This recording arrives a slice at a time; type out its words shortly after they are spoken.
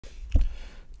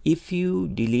If you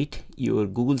delete your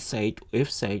Google site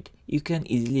website, you can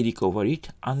easily recover it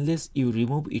unless you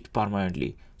remove it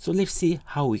permanently. So let's see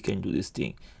how we can do this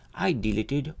thing. I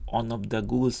deleted one of the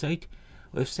Google site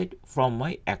website from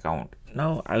my account.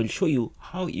 Now I will show you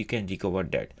how you can recover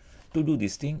that. To do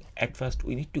this thing, at first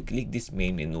we need to click this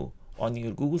main menu on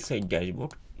your Google site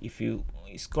dashboard. If you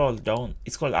scroll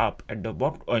up at the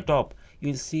bottom or top, you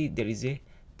will see there is a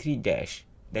 3 dash.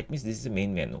 That means this is the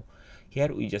main menu. Here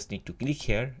we just need to click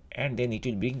here, and then it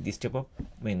will bring this type of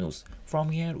menus. From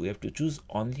here we have to choose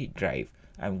only Drive.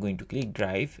 I'm going to click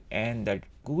Drive, and that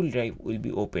Google Drive will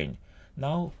be opened.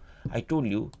 Now I told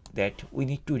you that we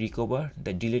need to recover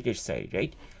the deleted site,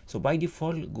 right? So by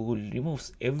default Google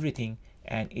removes everything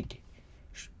and it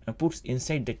puts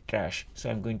inside the trash. So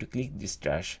I'm going to click this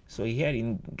trash. So here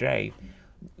in Drive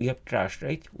we have trash,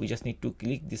 right? We just need to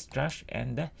click this trash,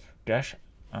 and the trash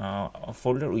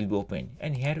folder will be open,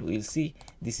 and here we'll see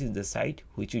this is the site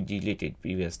which we deleted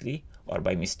previously or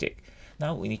by mistake.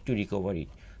 Now we need to recover it.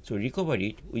 So recover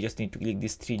it, we just need to click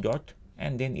this 3 dot,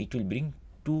 and then it will bring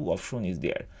two options is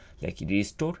there, like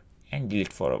restore and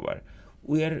delete forever.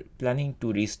 We are planning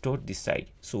to restore this site,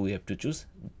 so we have to choose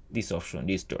this option,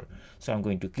 restore. So I'm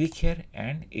going to click here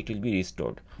and it will be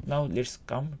restored. Now let's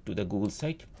come to the Google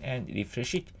site and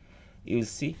refresh it. You will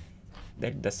see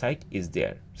that the site is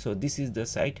there. So this is the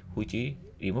site which we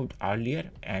removed earlier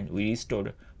and we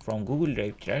restored from Google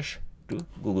Drive trash to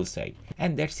Google site.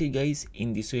 And that's it guys.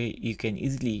 In this way you can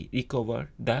easily recover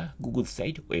the Google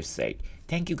site website.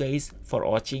 Thank you guys for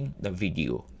watching the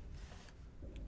video.